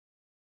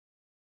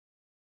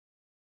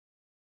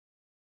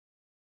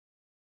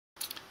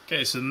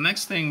Okay, so the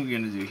next thing we're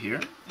going to do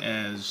here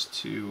is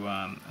to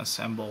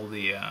assemble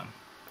the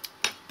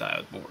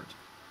diode board.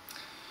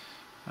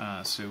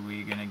 So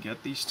we're going to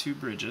get these two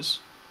bridges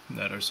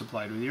that are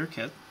supplied with your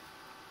kit,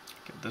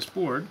 get this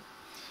board,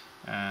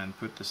 and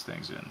put these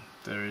things in.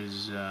 There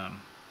is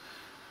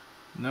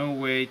no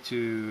way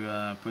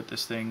to put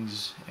these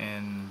things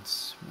in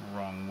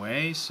wrong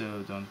way,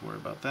 so don't worry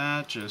about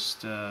that.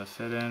 Just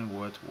fit in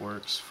what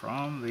works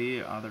from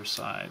the other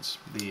sides,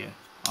 the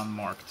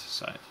unmarked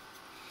side.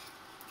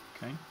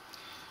 Okay,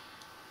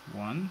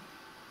 1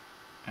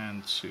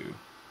 and 2.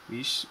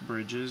 These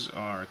bridges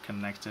are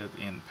connected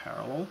in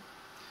parallel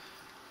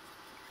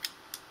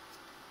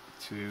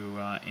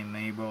to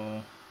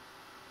enable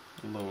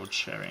load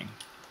sharing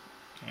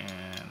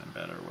in a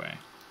better way.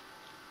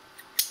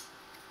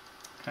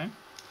 Okay,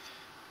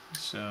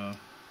 so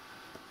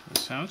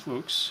that's how it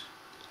looks.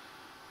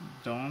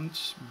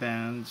 Don't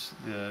bend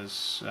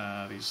these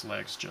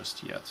legs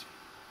just yet.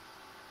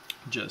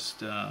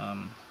 Just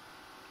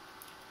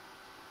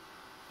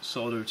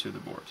solder to the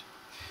board.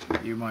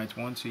 You might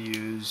want to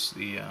use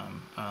the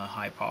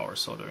high power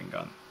soldering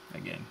gun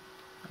again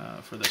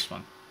for this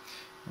one,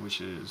 which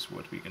is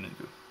what we're gonna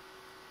do.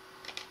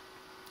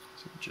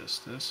 So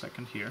just a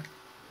second here.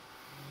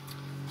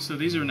 So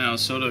these are now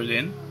soldered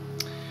in.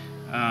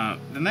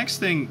 The next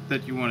thing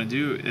that you want to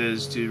do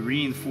is to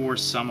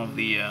reinforce some of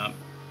the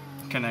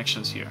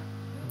connections here.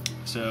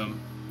 So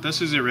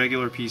this is a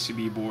regular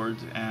PCB board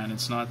and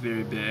it's not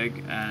very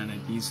big, and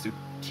it needs to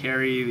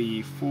carry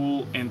the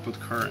full input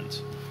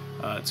current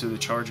to the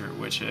charger,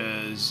 which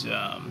is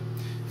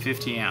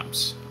 50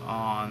 amps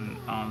on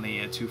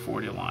the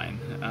 240 line,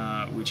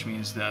 which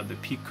means that the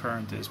peak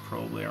current is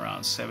probably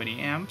around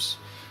 70 amps,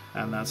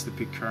 and that's the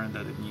peak current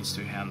that it needs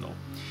to handle.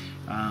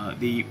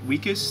 The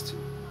weakest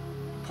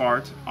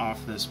part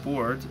of this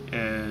board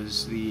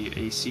is the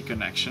AC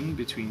connection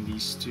between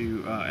these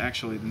two,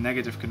 actually the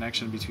negative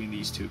connection between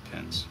these two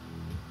pins.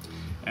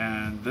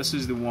 And this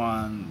is the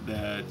one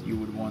that you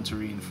would want to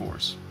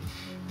reinforce.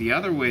 The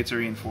other way to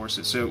reinforce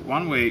it, so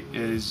one way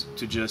is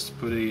to just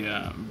put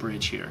a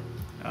bridge here.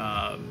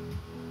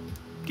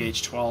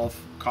 Gauge 12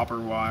 copper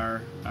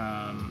wire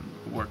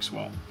works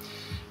well.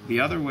 The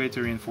other way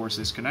to reinforce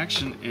this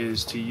connection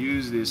is to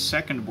use this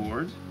second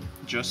board,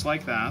 just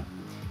like that,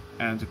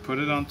 and to put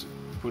it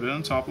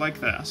on top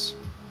like this,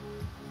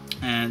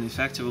 and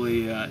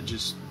effectively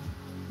just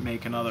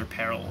make another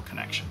parallel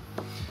connection.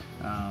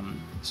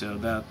 So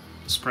that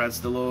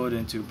spreads the load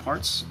into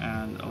parts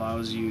and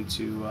allows you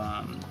to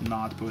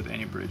not put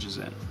any bridges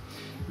in.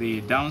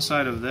 The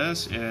downside of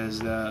this is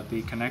that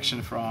the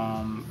connection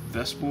from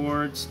this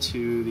board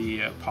to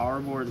the power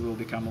board will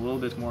become a little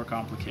bit more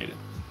complicated.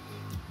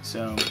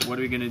 So what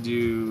we're going to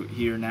do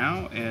here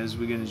now is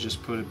we're going to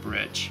just put a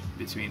bridge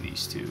between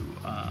these two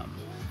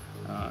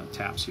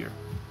taps here.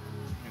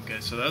 Okay,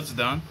 so that's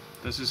done.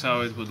 This is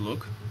how it would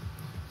look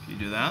if you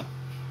do that.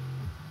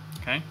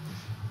 Okay,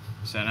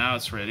 so now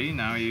it's ready.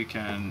 Now you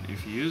can,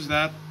 if you use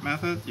that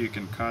method, you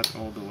can cut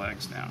all the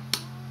legs now.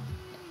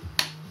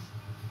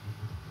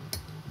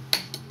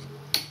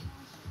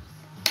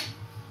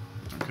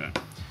 Okay,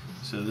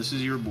 so this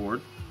is your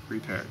board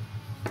prepared.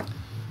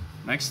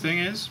 Next thing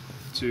is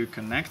to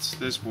connect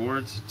this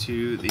board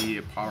to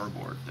the power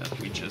board that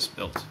we just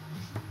built.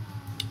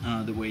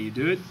 The way you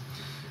do it,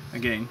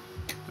 again,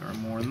 there are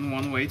more than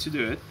one way to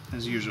do it,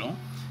 as usual.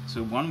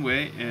 So one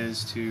way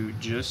is to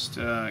just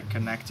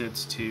connect it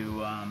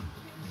to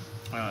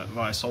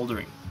via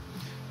soldering.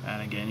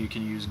 And again, you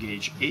can use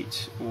gauge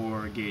 8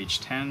 or gauge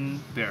 10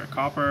 bare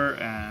copper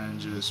and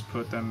just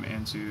put them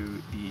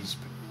into these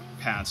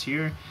pads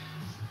here,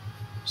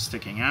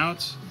 sticking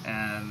out,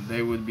 and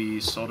they would be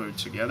soldered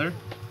together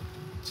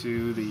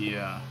to the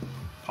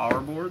power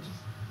board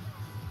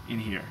in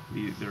here.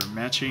 They're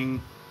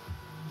matching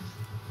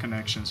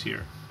connections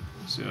here.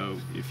 So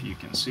if you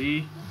can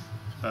see,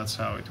 that's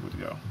how it would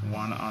go,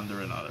 one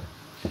under another.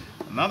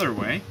 Another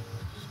way,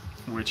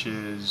 which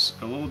is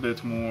a little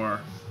bit more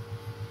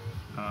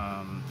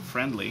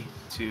friendly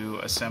to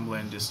assembly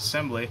and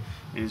disassembly,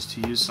 is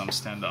to use some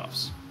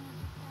standoffs.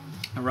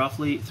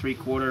 Roughly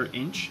 3/4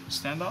 inch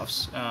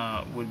standoffs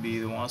would be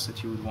the ones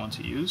that you would want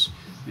to use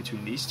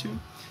between these two,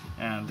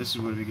 and this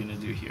is what we're going to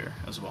do here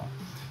as well.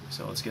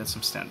 So let's get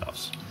some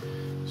standoffs.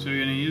 So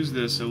you're going to use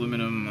this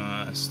aluminum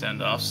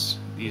standoffs.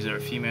 These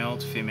are female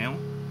to female,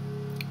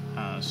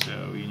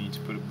 so you need to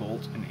put a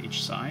bolt in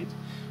each side,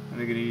 and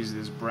we're going to use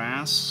this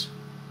brass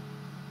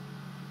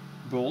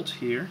bolt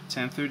here,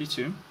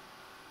 1032,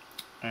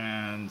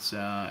 and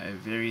a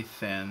very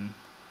thin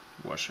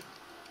washer.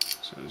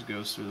 So this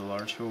goes through the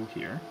large hole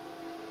here,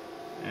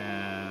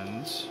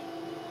 and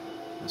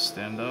the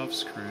standoff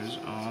screws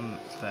on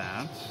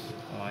that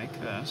like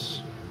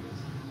this.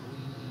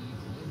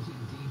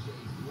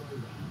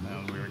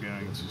 Now we're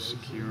going to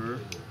secure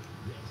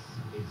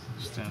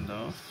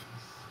standoff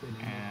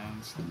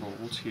and the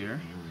bolt here.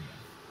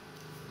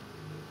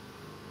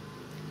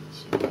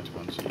 So you might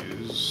want to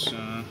use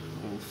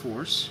all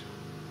force.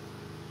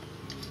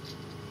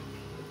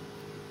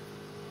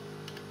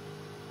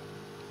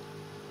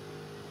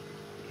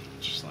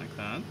 just like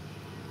that.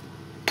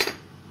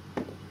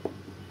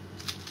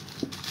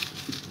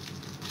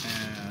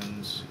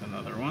 And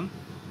another one.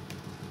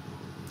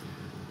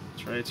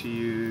 Try to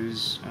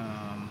use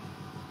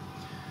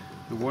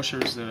the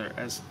washers that are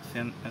as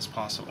thin as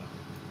possible,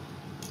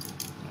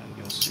 and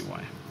you'll see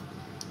why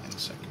in a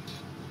second.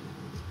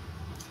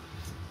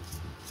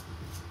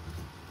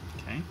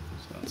 Okay,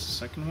 so that's the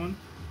second one.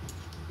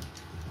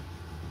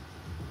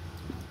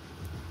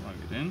 Plug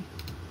it in.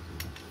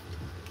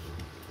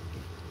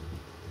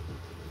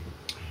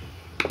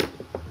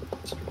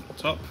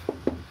 Top.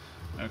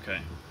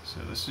 Okay, so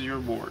this is your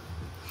board.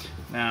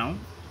 Now,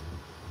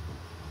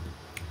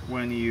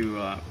 when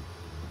you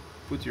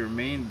put your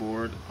main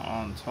board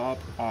on top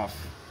of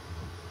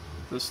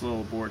this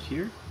little board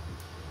here,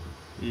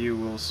 you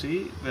will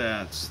see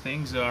that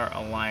things are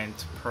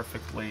aligned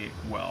perfectly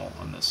well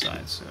on this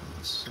side. So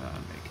let's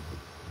make it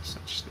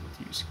such that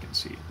you can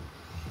see it.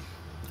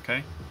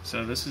 Okay,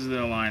 so this is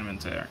the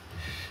alignment there.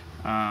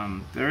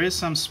 There is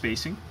some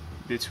spacing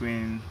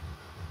between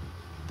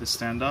the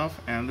standoff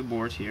and the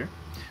board here.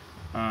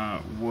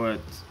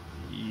 What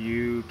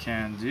you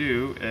can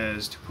do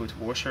is to put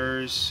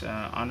washers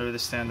under the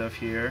standoff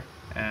here,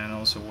 and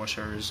also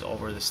washers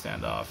over the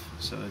standoff,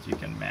 so that you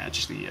can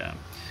match the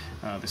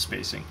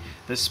spacing.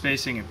 This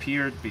spacing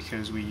appeared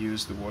because we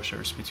used the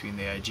washers between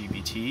the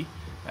IGBT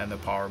and the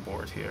power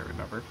board here,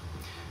 remember?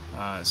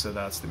 So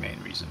that's the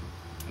main reason.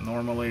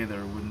 Normally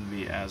there wouldn't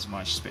be as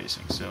much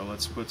spacing, so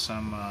let's put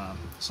some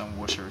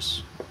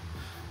washers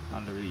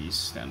under these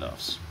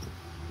standoffs.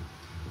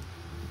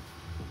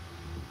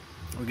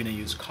 We're going to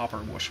use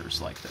copper washers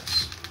like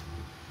this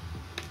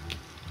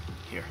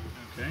here.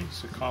 Okay,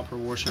 so copper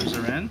washers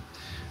are in.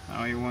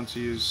 Now you want to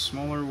use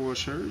smaller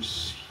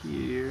washers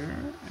here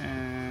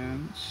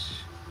and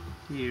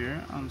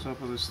here on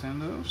top of the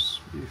standoffs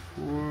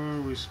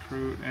before we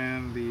screw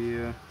in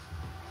the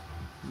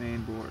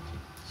main board.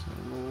 So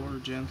lower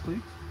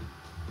gently.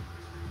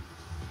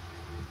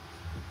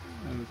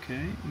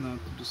 Okay, not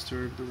to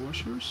disturb the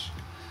washers.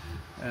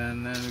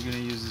 And then we're going to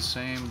use the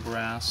same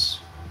brass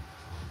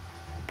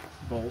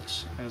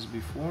bolts as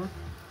before,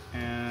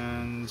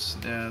 and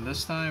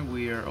this time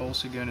we are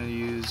also going to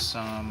use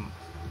some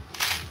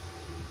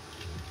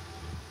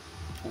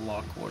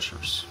lock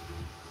washers.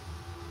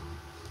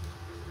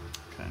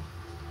 Okay,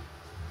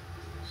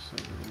 so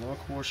the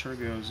lock washer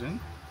goes in.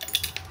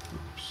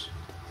 Oops.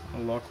 A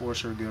lock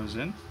washer goes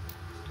in.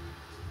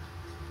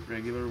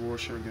 Regular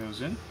washer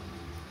goes in,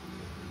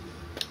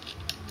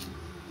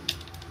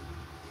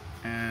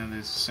 and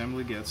this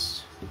assembly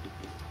gets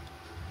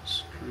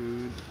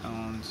screwed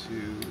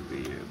onto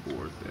the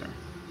board there.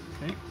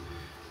 Okay,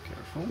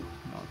 careful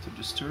not to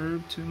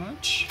disturb too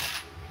much.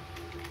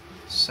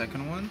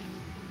 Second one,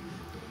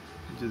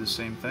 do the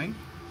same thing.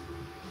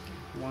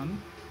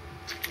 One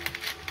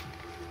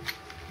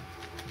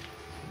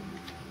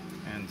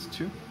and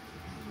two,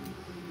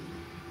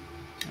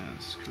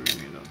 and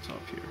screwing it on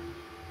top here,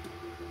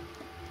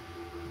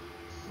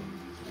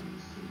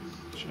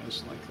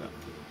 just like that.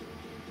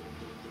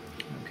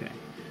 Okay.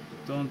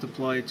 Don't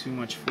apply too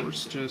much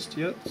force just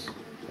yet.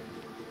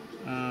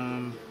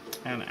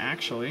 And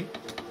actually,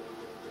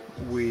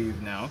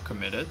 we've now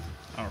committed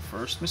our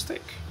first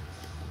mistake.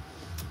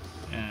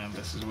 And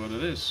this is what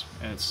it is.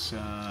 It's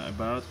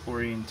about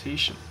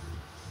orientation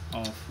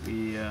of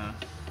the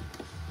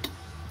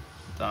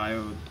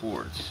diode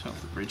board, of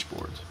the bridge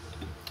board.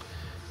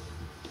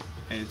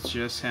 It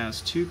just has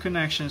two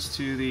connections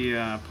to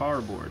the power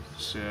board,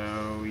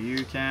 so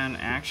you can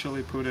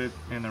actually put it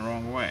in the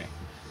wrong way.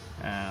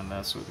 And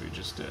that's what we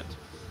just did.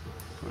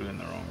 Put it in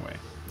the wrong way.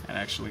 It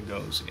actually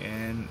goes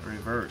in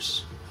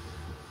reverse.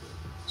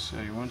 So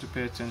you want to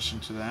pay attention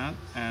to that.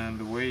 And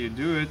the way you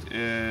do it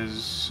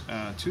is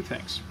two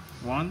things.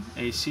 One,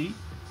 AC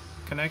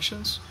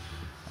connections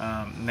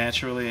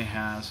naturally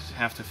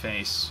have to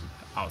face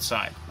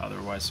outside.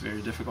 Otherwise, it's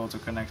very difficult to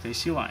connect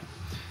AC line.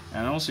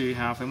 And also you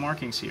have the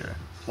markings here.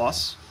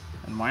 Plus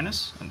and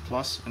minus, and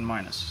plus and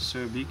minus.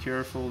 So be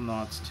careful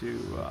not to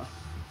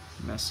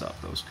mess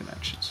up those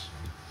connections.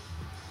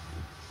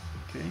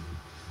 Okay,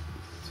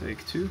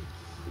 take two.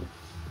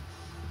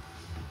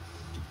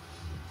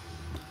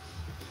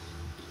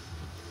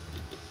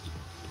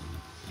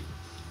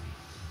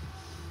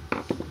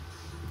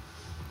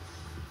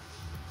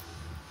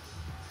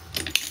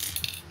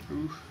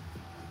 Ooh.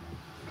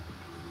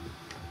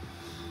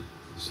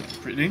 So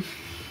pretty.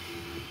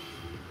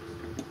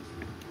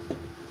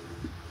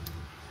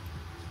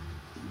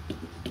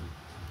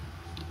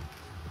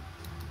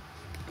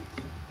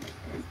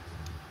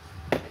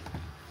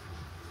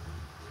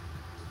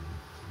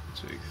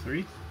 Take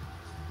three.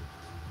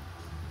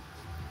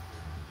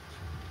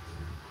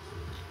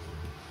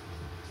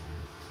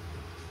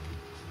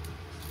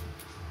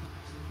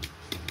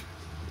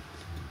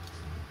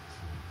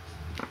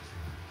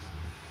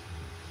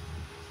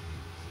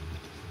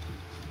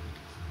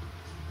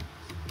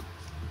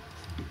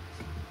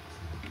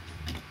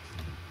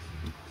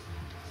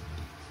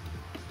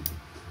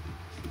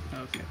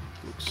 Okay,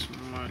 looks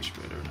much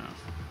better now.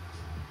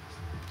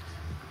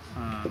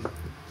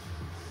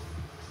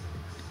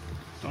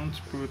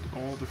 don't put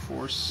all the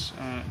force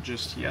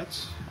just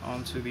yet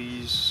onto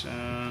these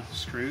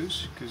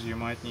screws, because you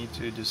might need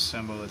to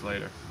disassemble it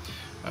later.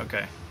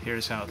 Okay,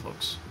 here's how it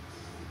looks.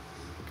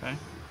 Okay.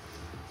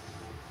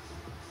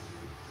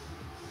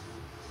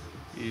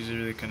 These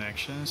are the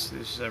connections,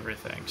 this is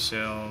everything.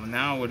 So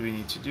now what we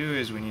need to do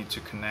is we need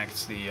to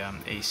connect the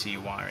AC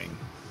wiring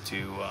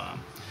to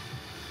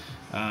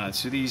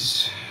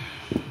these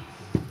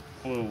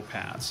little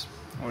pads.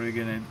 What we're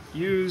going to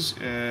use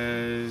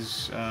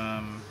is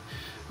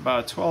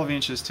about 12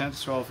 inches, 10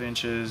 to 12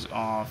 inches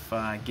of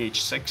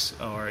gauge 6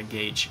 or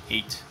gauge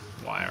 8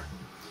 wire.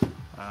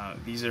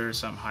 These are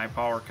some high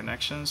power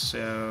connections,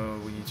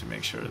 so we need to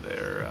make sure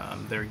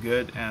they're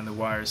good and the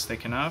wire is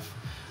thick enough,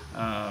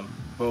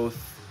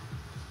 both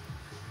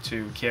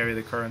to carry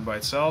the current by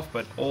itself,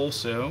 but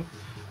also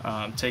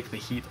take the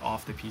heat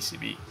off the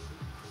PCB.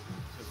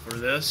 So for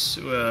this,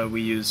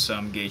 we use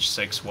some gauge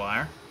 6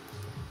 wire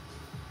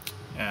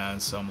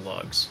and some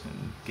lugs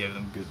and give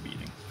them good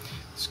beating.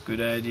 It's a good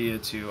idea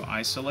to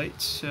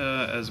isolate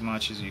as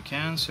much as you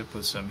can, so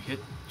put some heat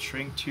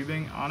shrink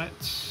tubing on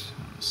it.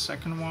 On the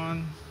second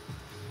one,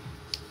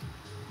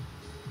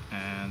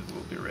 and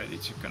we'll be ready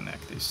to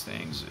connect these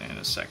things in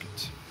a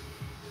second.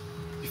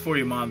 Before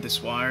you mount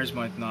these wires,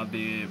 might not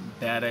be a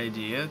bad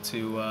idea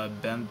to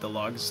bend the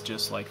lugs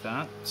just like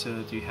that, so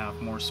that you have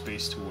more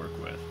space to work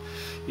with.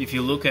 If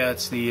you look at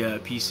the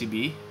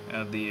PCB,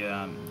 at the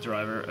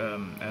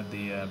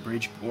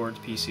bridge board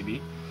PCB,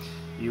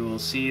 you will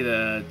see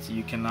that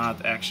you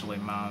cannot actually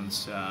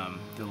mount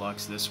the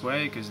lugs this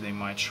way, because they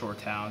might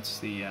short out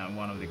the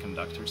one of the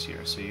conductors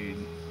here. So you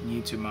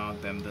need to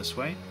mount them this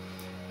way,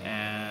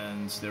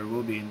 and there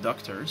will be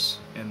inductors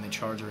in the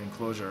charger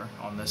enclosure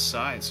on this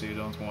side, so you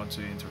don't want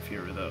to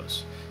interfere with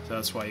those. So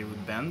that's why you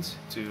would bend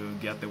to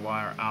get the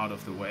wire out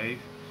of the way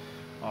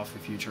of the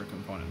future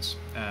components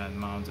and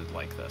mount it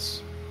like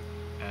this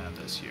and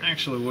this here.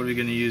 Actually, what we're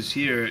going to use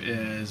here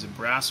is a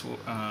brass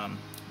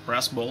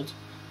bolt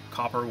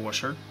copper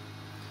washer.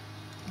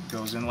 It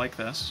goes in like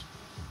this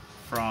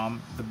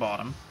from the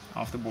bottom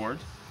of the board.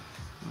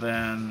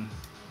 Then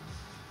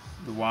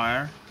the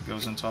wire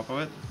goes on top of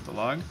it, the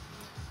lug.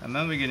 And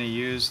then we're going to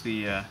use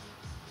the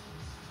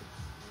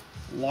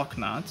lock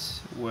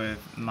nut with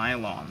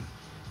nylon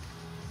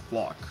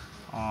block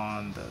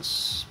on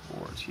this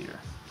board here,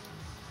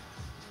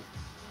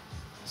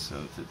 so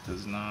that it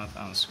does not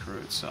unscrew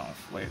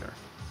itself later.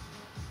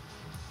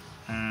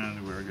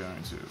 And we're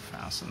going to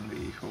fasten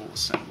the whole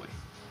assembly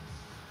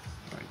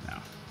right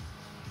now.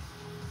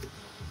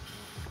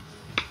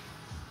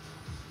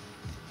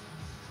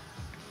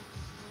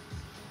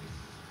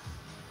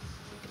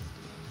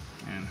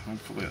 And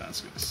hopefully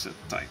that's going to sit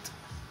tight.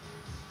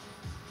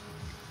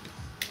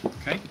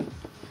 Okay,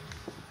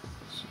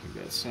 so we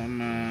got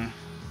some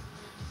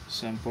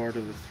part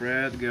of the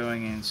thread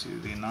going into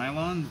the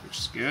nylon, which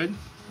is good.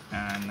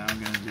 And now I'm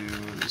going to do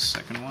the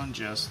second one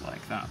just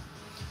like that.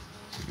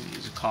 So I'm going to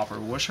use a copper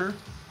washer,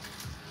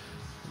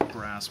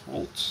 brass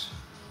bolt,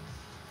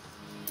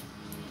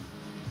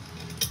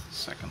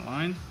 second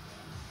line,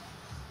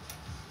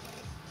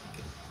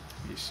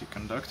 AC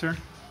conductor,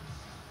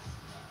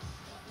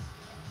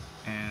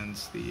 and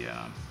the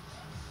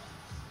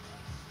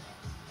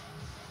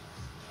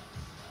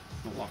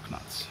lock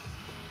nuts.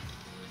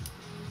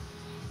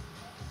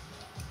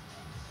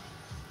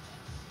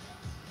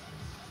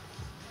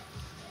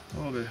 A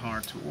little bit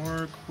hard to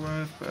work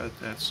with, but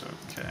that's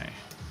okay.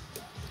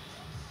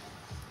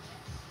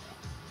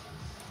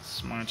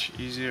 It's much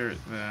easier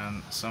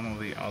than some of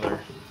the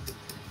other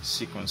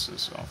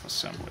sequences of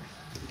assembly.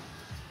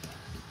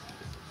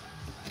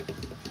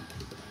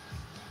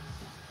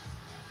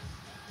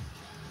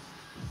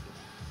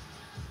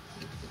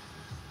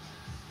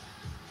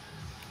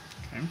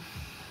 Okay.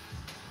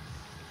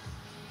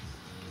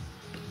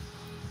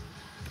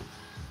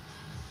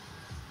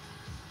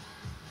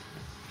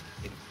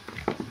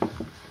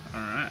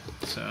 Alright,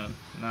 so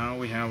now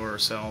we have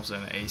ourselves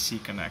an AC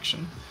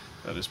connection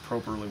that is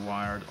properly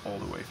wired all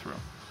the way through.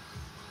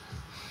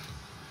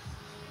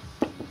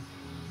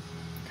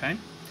 Okay,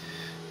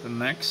 the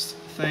next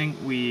thing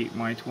we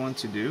might want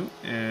to do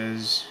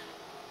is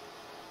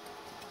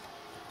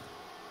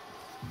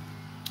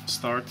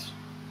start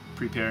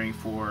preparing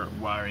for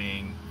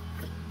wiring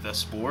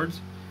this board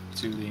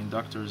to the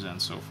inductors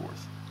and so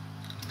forth.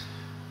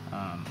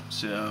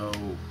 So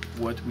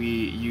what we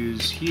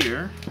use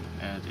here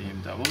at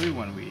EMW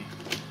when we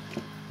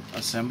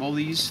assemble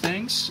these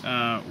things,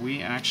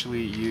 we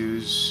actually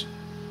use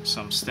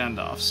some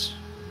standoffs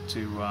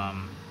to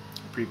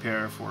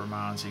prepare for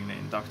mounting the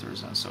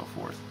inductors and so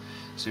forth.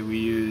 So we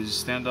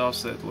use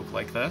standoffs that look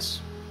like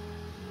this.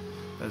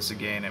 That's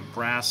again a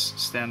brass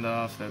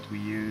standoff that we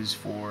use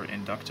for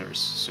inductors.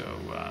 So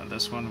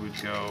this one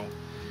would go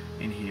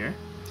in here,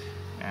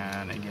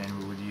 and again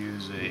we would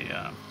use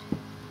a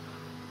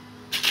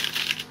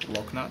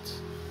lock nut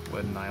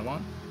with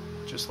nylon,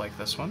 just like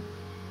this one,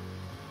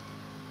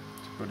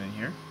 to put in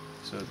here,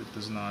 so that it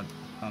does not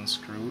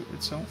unscrew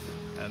itself,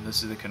 and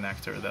this is the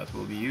connector that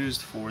will be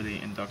used for the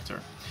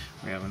inductor.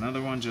 We have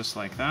another one just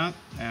like that,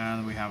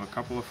 and we have a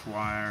couple of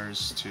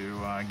wires to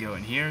go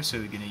in here, so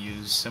we're going to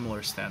use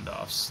similar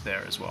standoffs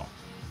there as well.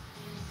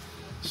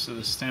 So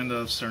the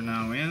standoffs are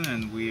now in,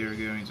 and we are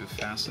going to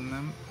fasten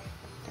them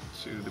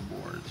to the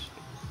board.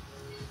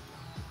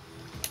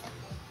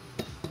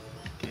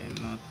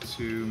 Okay, not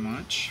too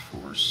much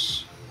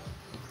force.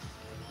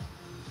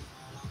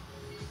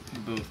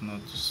 Both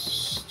not to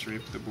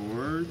strip the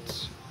board,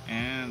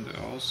 and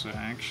also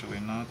actually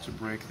not to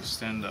break the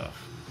standoff,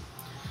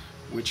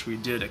 which we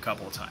did a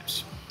couple of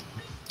times.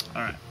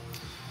 Alright,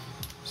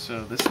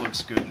 so this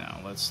looks good now.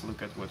 Let's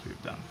look at what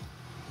we've done.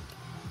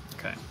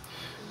 Okay,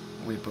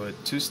 we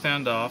put two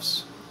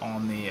standoffs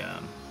on the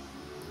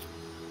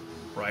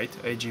right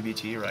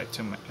IGBT,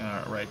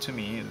 right to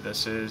me.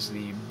 This is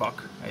the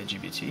buck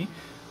IGBT.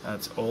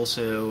 That's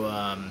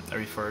also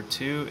referred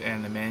to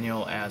in the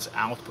manual as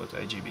output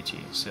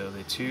IGBT. So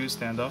the two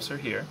standoffs are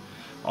here.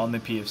 On the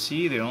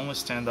PFC, the only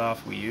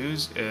standoff we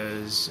use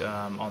is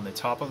on the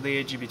top of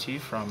the IGBT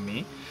from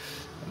me.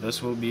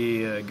 This will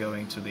be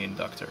going to the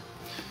inductor.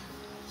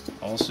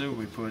 Also,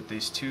 we put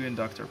these two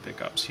inductor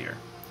pickups here.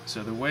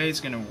 So the way it's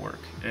going to work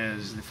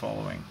is the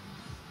following.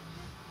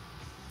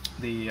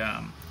 The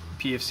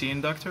PFC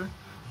inductor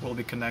will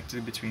be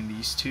connected between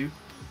these two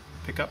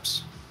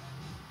pickups,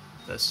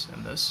 this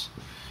and this.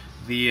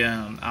 The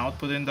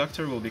output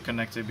inductor will be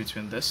connected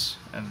between this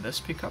and this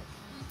pickup,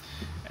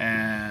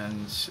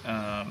 and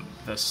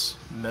this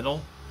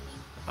middle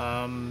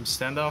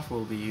standoff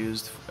will be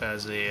used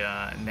as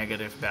a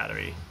negative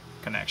battery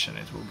connection.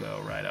 It will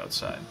go right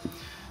outside.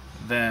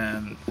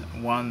 Then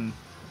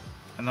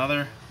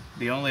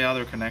the only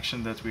other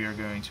connection that we are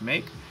going to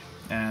make,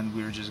 and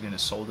we're just going to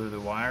solder the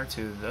wire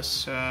to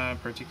this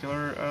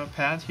particular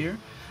pad here,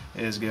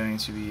 is going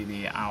to be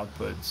the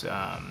output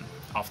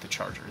of the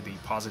charger, the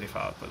positive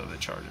output of the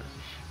charger.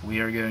 We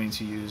are going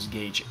to use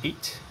gauge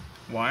 8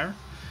 wire,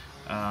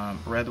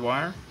 red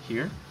wire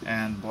here,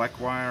 and black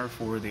wire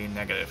for the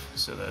negative,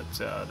 so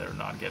that they're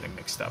not getting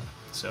mixed up.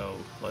 So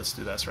let's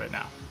do this right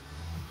now.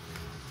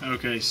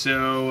 Okay,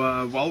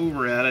 so while we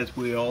were at it,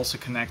 we also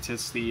connected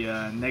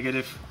the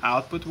negative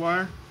output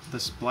wire,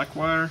 this black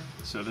wire.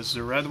 So this is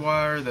a red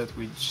wire that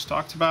we just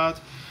talked about.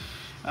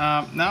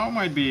 Now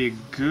might be a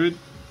good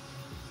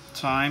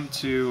time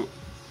to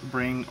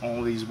bring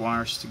all these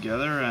wires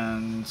together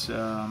and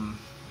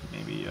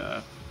maybe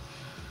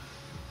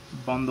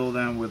bundle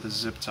them with a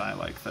zip tie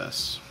like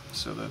this,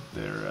 so that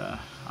they're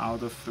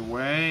out of the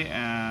way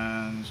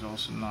and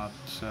also not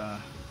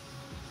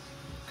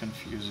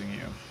confusing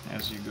you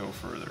as you go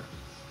further.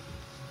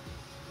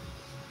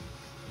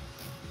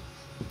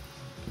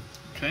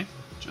 Okay,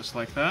 just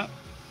like that,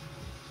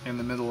 in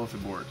the middle of the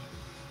board.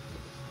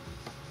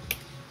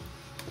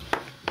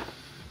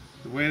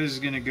 The way this is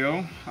going to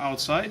go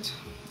outside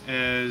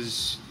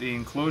is the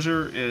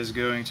enclosure is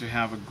going to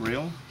have a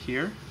grill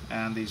here,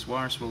 and these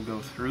wires will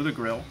go through the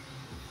grill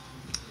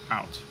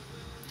out.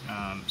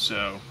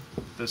 So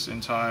this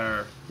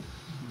entire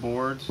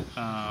board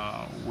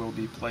will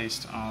be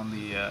placed on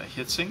the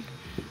heatsink,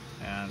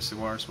 and the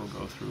wires will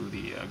go through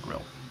the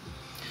grill.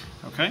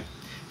 Okay,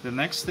 the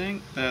next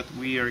thing that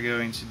we are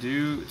going to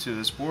do to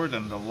this board,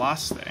 and the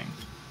last thing,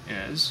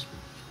 is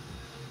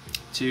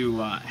to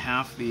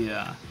have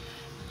the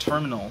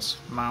terminals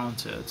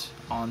mounted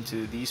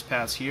onto these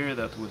pads here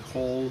that would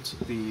hold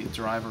the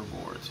driver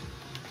board.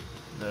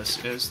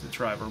 This is the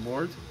driver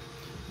board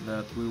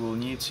that we will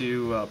need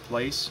to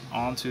place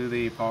onto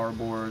the power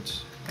board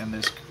in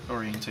this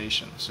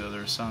orientation. So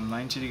there's some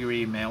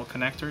 90-degree male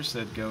connectors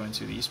that go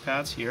into these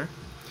pads here,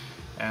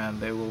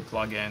 and they will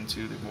plug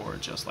into the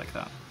board just like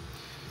that.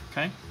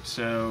 Okay,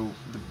 so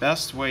the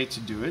best way to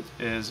do it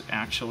is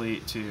actually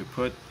to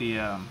put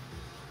the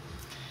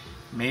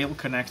male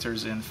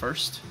connectors in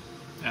first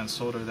and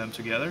solder them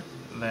together,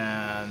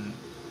 then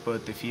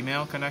put the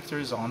female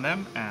connectors on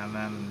them, and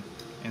then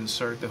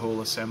insert the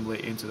whole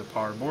assembly into the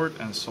power board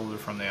and solder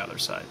from the other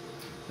side.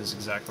 This is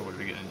exactly what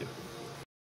we're going to do.